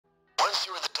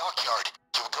you're in the dockyard,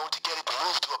 you're going to get it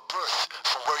moved to a berth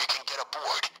from where you can get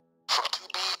aboard. From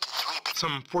 2B to 3B.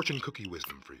 Some fortune cookie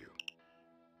wisdom for you.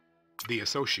 The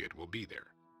associate will be there.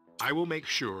 I will make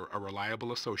sure a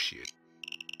reliable associate.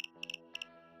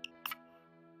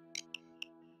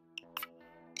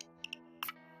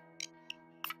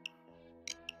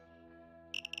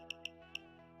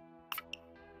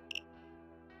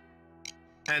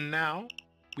 And now,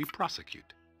 we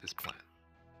prosecute this plan.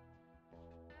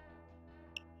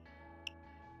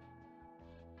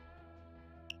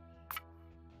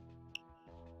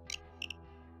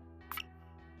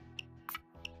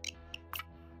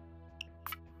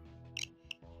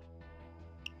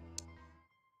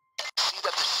 See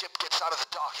that the ship gets out of the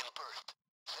dock and berthed.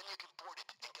 Then you can board it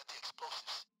and get the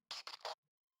explosives. Keep it quiet.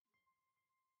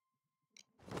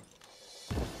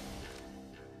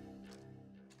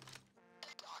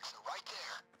 Docks are right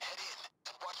there. Head in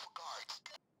and watch for guards.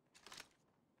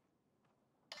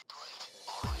 Great.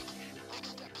 All right. Next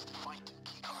step is to find 2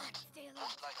 key cards. Stay alert.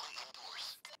 Most likely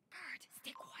indoors. Guard,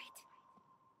 stay quiet.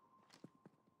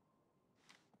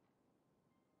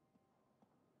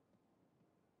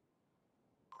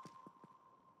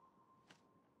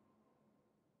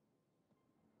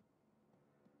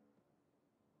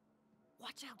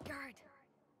 Watch out, guard.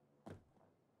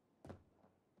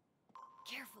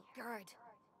 Careful, guard.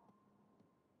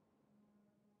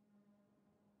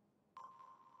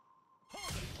 I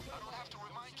don't have to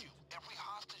remind you. Every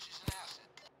hostage is an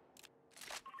asset.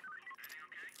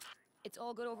 It's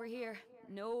all good over here.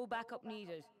 No backup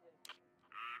needed.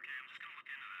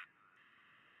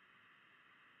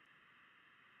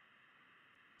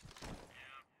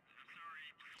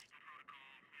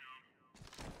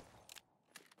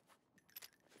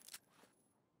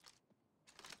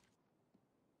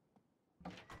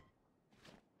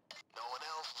 No one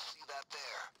else will see that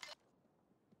there.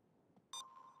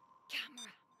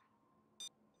 Camera.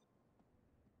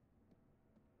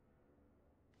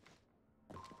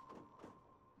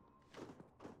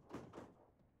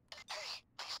 Hey,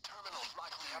 these terminals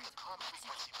likely have the comm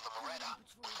frequency for the Moretta.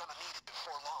 We're gonna need it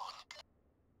before long.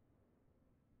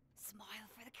 Smile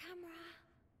for the camera.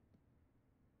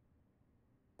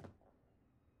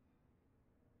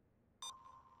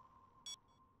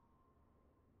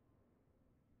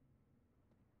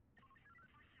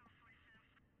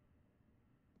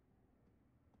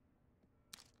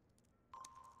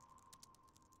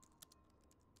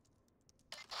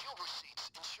 Fuel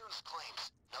receipts, insurance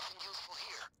claims. Nothing useful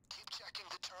here. Keep checking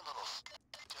the terminals.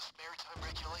 Just maritime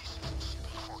regulations and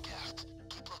shipping forecasts.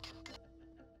 Keep looking.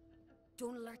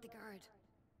 Don't alert the guard.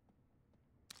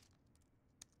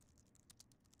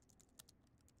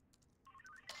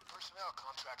 Personnel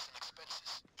contracts and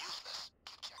expenses. Useless.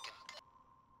 Keep checking.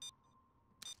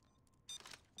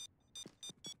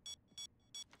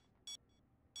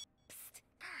 Psst,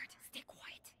 guard, stay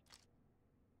quiet.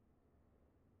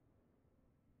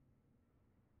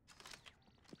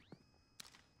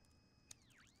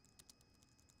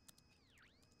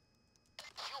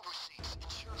 Fuel receipts,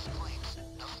 insurance claims.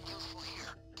 Nothing useful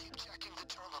here. Keep checking the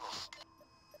terminals.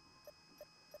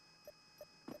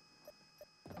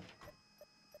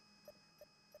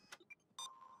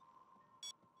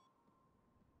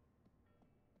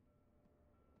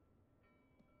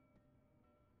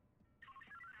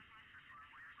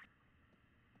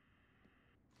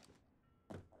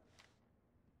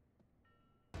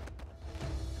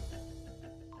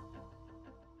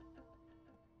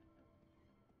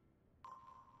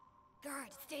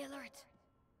 Guard, stay alert.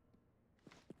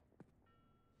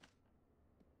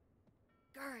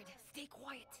 Guard, stay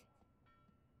quiet.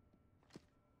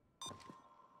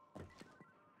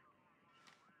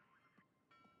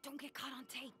 Don't get caught on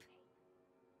tape.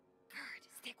 Guard,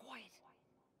 stay quiet.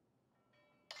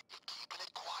 You're keeping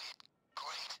it quiet.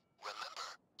 Great. Remember,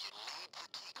 you need the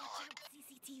key Watch card. out,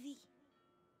 CCTV.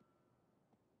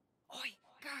 Oi,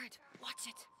 guard, watch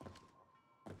it.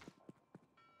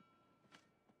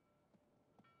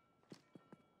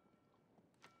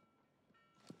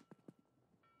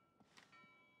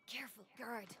 Careful,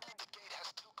 guard. The gate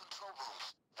has 2 control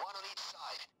rooms. One on each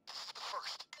side. This is the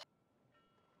first.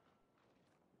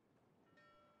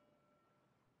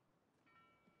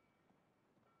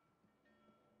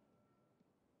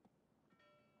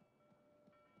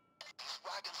 These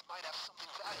wagons might have something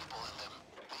valuable in them.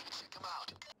 Maybe check them out.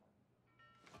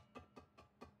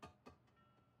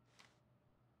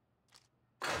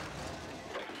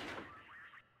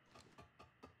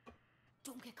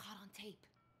 Don't get caught on tape.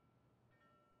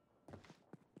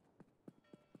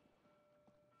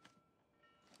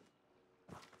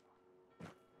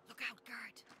 Look out,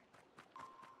 guard.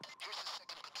 Here's the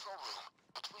second control room.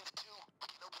 Between the two, we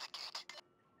can open the gate.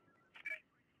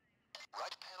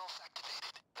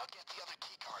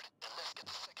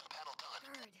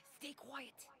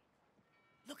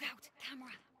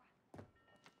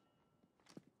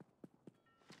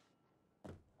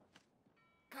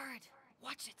 Guard,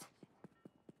 watch it.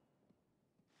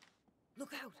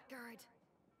 Look out, guard.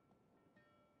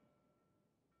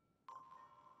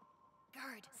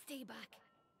 Guard, stay back.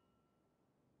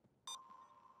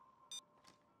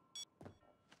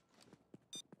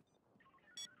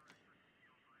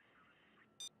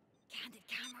 Candid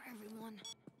camera, everyone.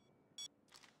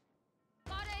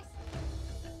 Got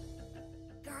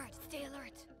it! Guard, stay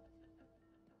alert.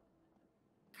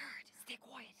 Guard, stay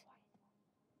quiet.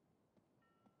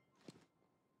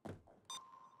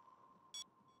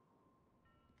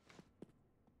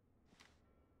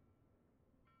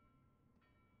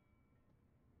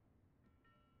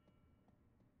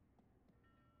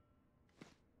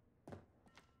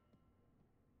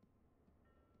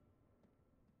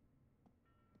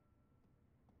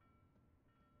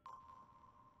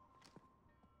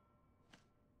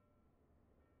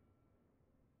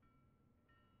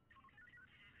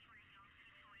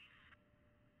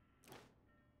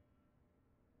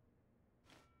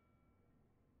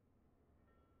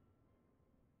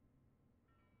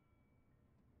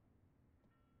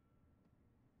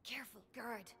 Careful,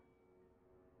 guard.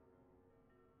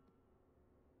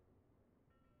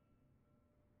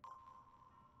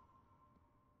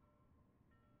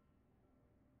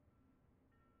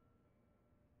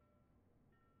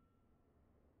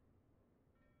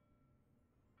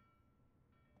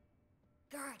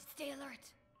 Guard, stay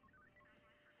alert.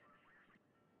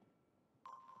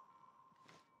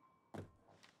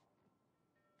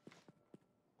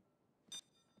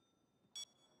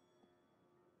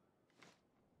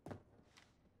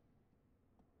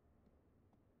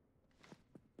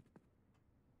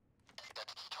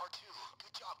 That's Star 2.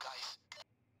 Good job, guys.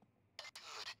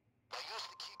 Good. Now use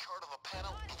the key card on the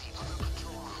panel in the other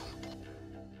control room.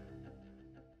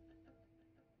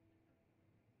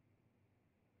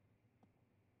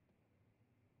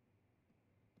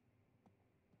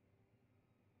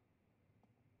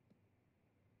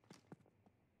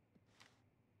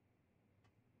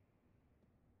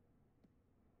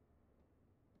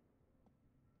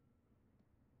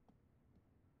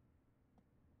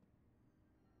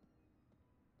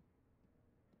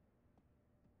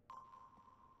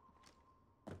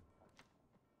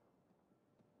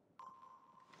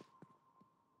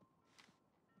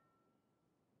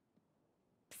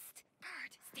 Psst,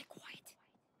 guard, stay quiet.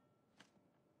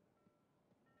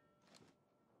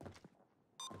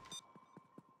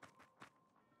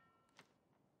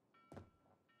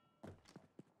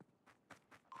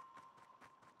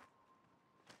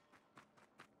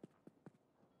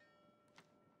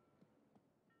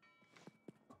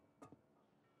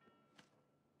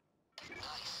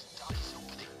 Nice. Dock is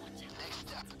opening. Next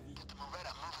step, get the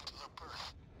Moretta moving to her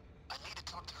berth. I need to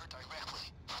talk to her directly.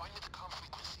 Find me the comm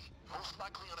frequency. Most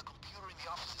likely on a computer in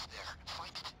the offices there.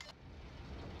 Find it.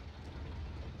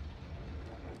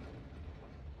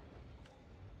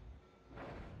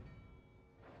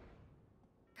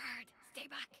 Guard, stay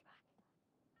back.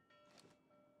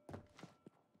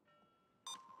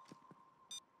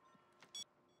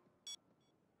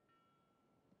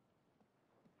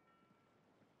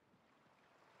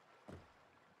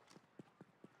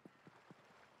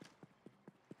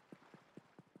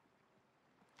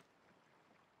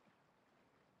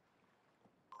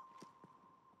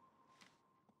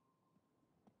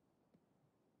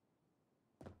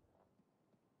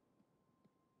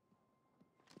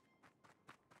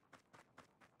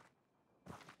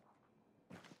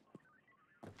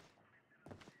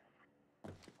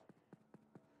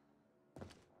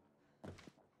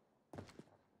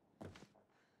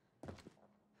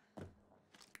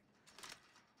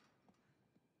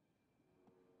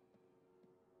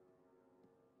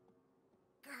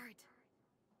 Guard.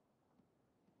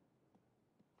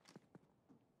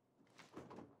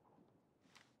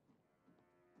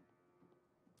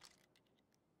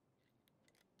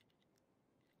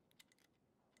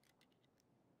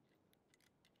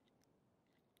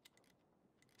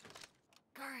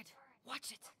 Guard,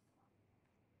 watch it.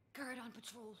 Guard on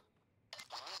patrol.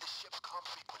 We need the ship's comm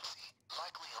frequency.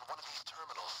 Likely on one of these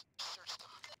terminals. Search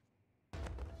them.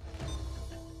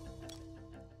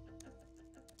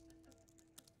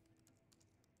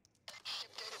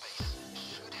 Ship database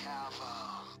should have,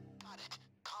 got it.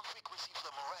 Comm frequency for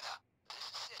the Moretta. This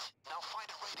is it. Now find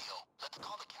a radio. Let's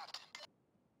call the captain.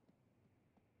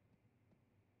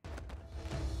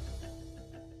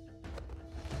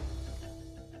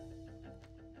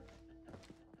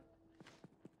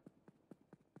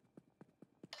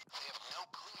 They have no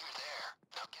clue you're there.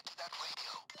 Now get to that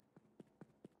radio.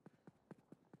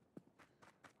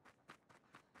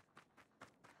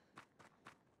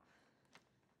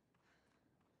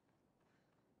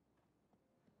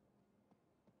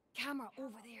 Camera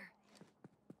over there.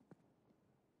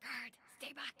 Guard,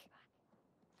 stay back.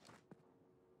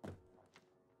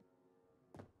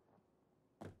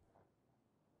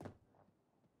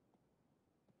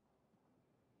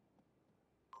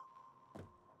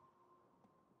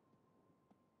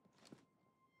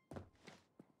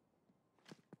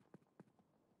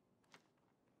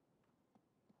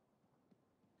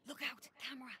 Look out,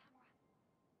 camera.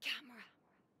 Camera.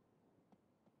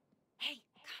 Hey,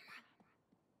 camera.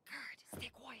 Guard, stay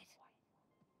quiet.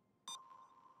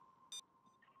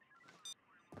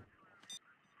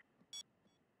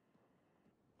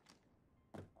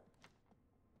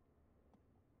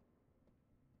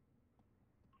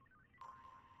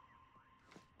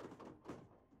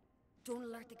 Don't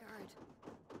alert the guard.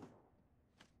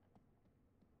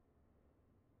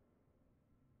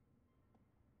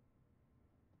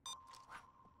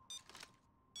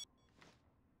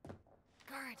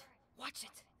 Guard, watch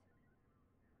it.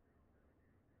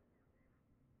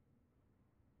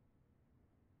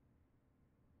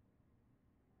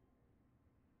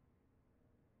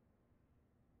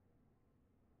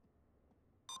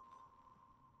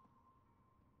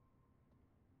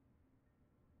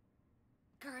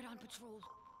 Guard on patrol.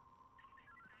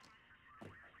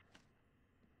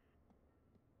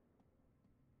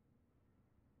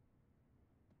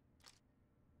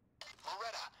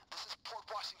 Loretta, this is Port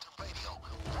Washington Radio.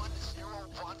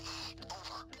 101E,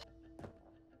 over.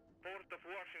 Port of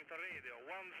Washington Radio,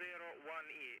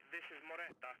 101E. This is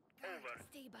Moretta. Guard, Over.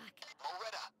 stay back.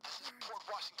 Loretta, this is Port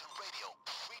Washington Radio.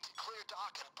 Free to clear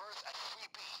dock and berth at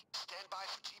 3B. Stand by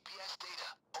for GPS data.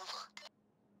 Over.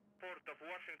 Port of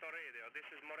Washington Radio, this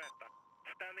is Moretta.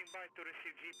 Standing by to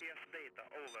receive GPS data.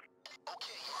 Over.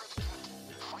 Okay, you heard the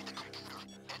captain. Find the computer.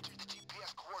 Enter the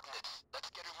GPS coordinates. Let's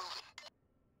get her moving.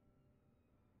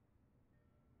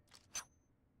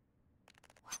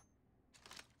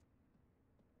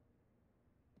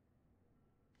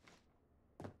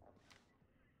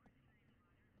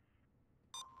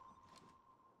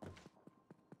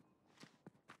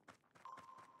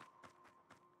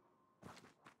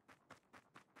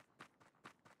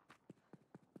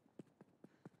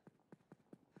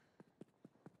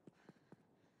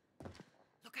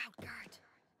 Look out, guard.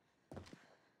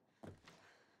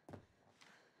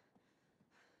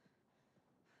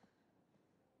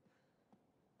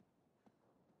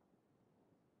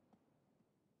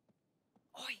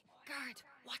 Oi, guard,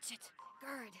 watch it.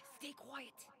 Guard, stay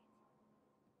quiet.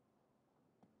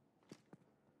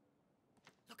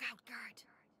 Look out, guard.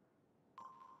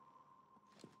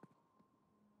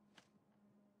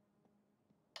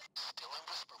 Still in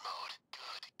whisper mode.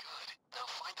 Good, good. Now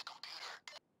find the computer.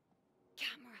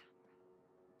 Camera.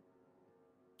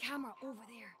 Camera over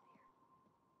there.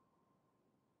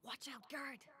 Watch out,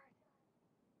 guard.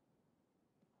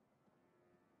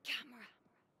 Camera.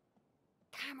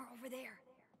 Camera over there.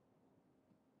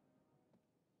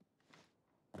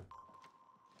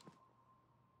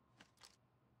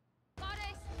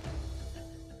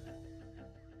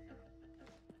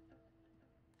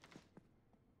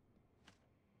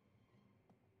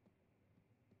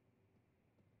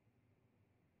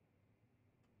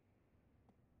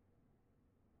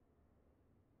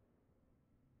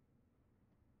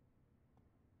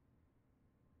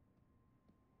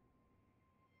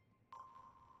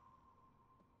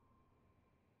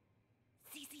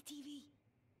 CCTV.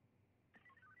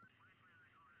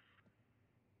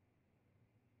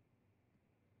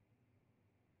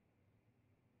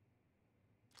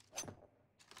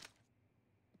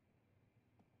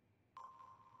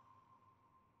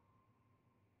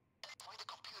 Find the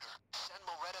computer. Send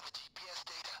Moretta the GPS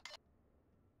data.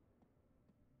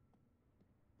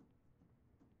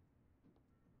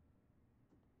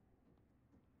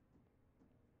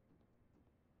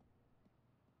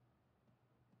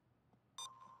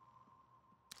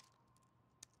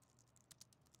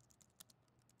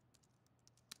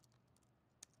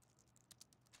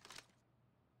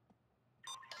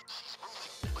 She's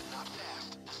moving, but not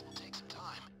fast. This will take some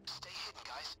time. Stay hidden,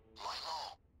 guys. Lie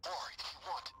low. Or, if you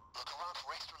want, look around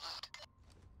for extra loot.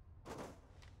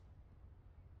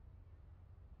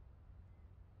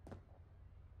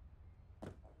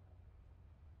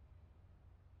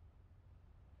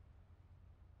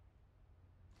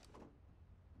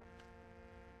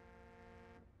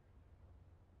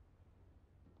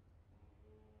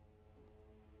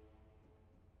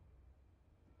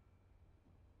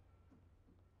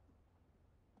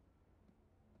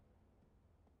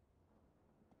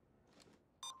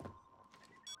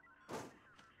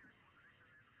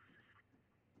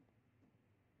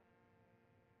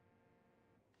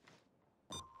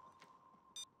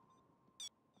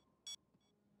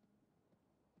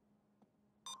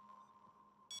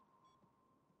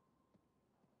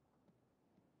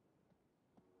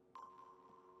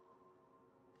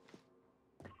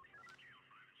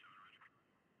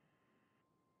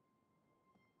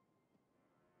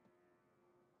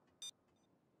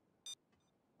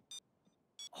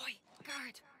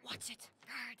 Guard, watch it.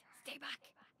 Guard, stay back.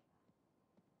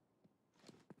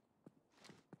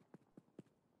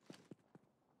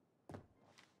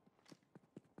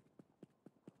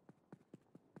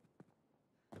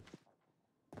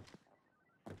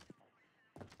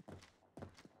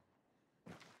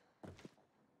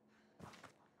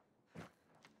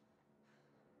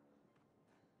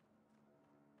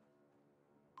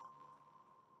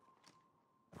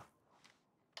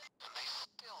 They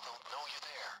still don't know you're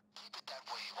there. Keep it that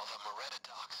way while the Moretta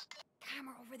docks.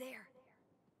 Camera over there.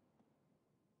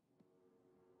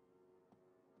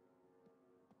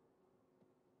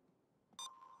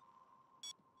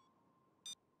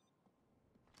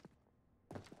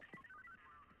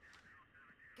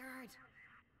 Guard.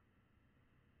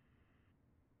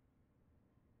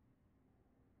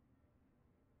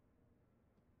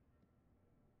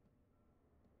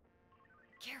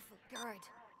 Careful, guard.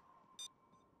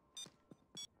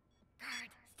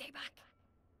 Guard, stay back.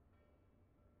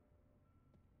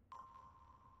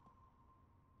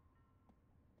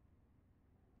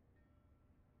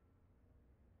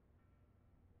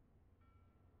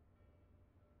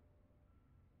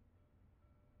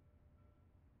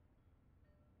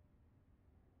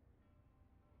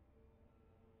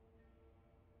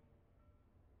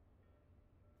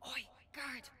 Oi,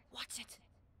 guard, watch it.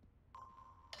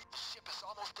 The ship is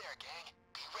almost there, gang.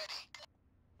 Be ready.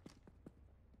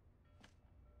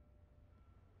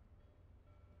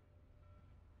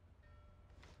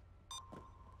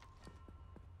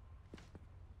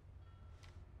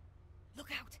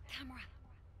 Look out, camera.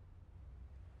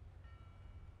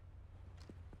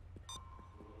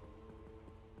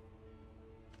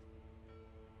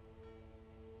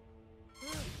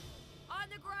 On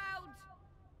the ground!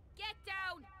 Get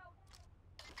down!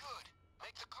 Good.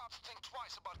 Make the cops think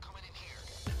twice about coming in here.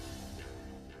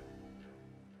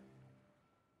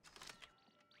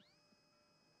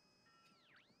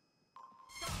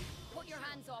 Stop! Put your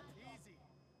hands up.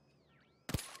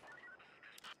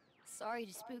 Sorry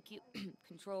to spook you.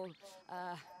 Control.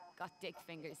 Got dick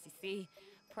fingers, you see?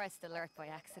 Pressed alert by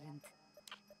accident.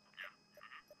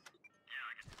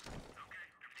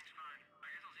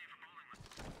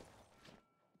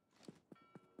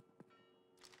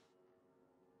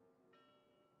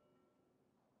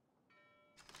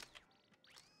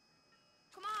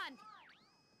 Come on!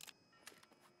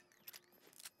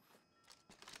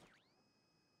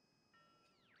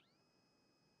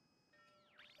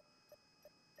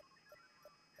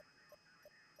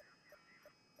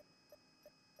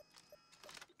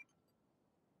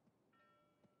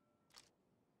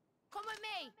 Come with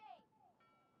me!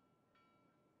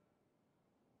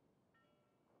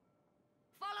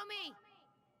 Follow me!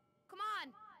 Come on!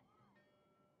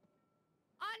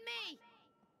 On me!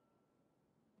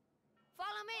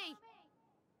 Follow me!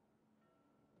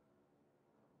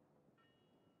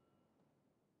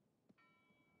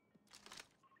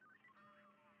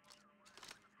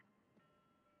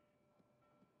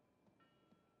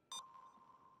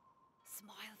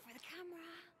 Smile for the camera.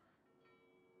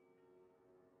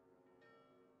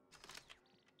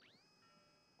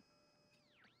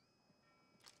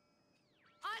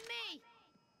 On me!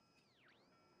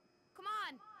 Come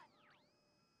on!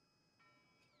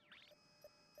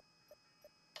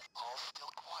 All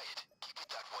still quiet. Keep it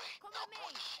that way. Come Now with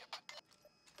board me. the ship.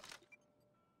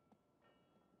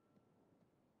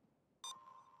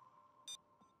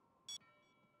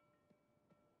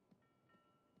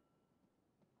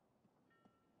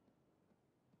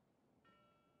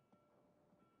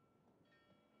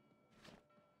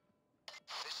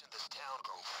 Fish in this town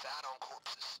grow fat on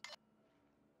corpses.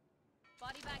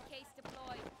 Body bag case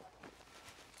deployed.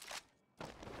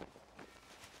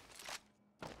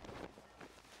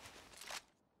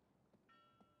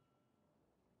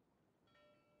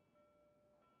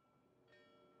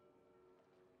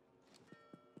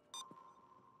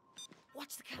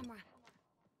 Watch the camera.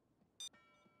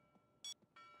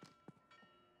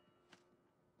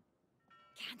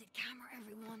 Candid camera,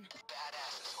 everyone.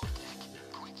 Badasses on deck.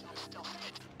 Quick jump stealth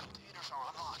hit. Containers are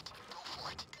unlocked. Go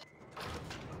for it.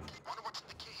 Wonder what's in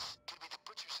the case. Could be the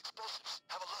butcher's explosives.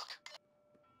 Have a look.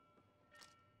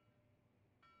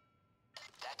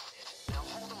 That's it. Now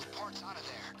pull those parts out of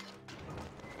there.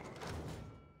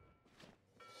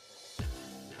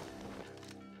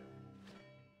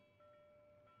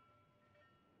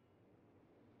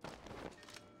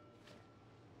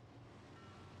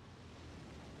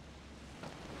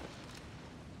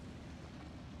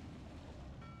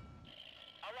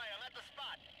 All right, I'm at the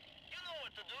spot. You know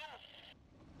what to do.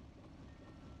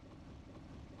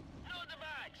 Load the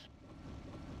bags.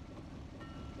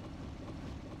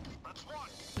 That's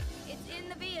one. It's in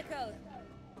the vehicle.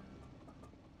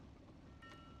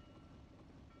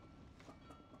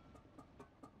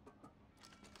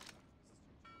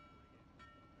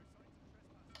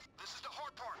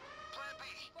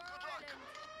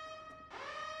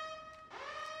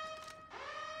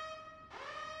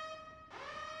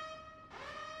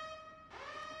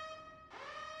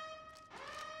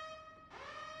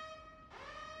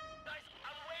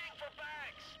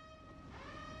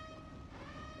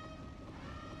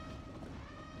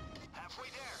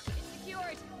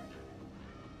 secured!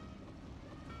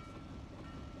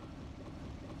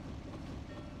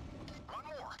 One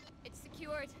more. It's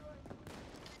secured.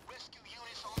 Rescue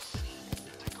units on scene.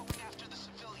 They're going after the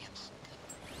civilians.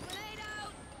 Grenade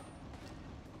out!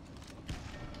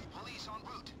 Police en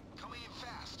route. Coming in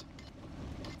fast.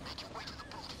 Make your way to the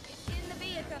boat. It's in the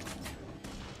vehicle.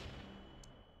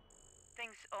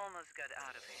 Things almost got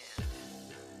out of hand.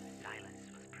 Silence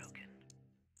was broken.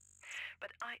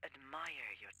 But I admire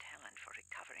your talent for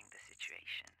recovering the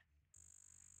situation.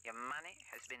 Your money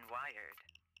has been wired.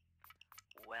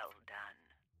 Well done.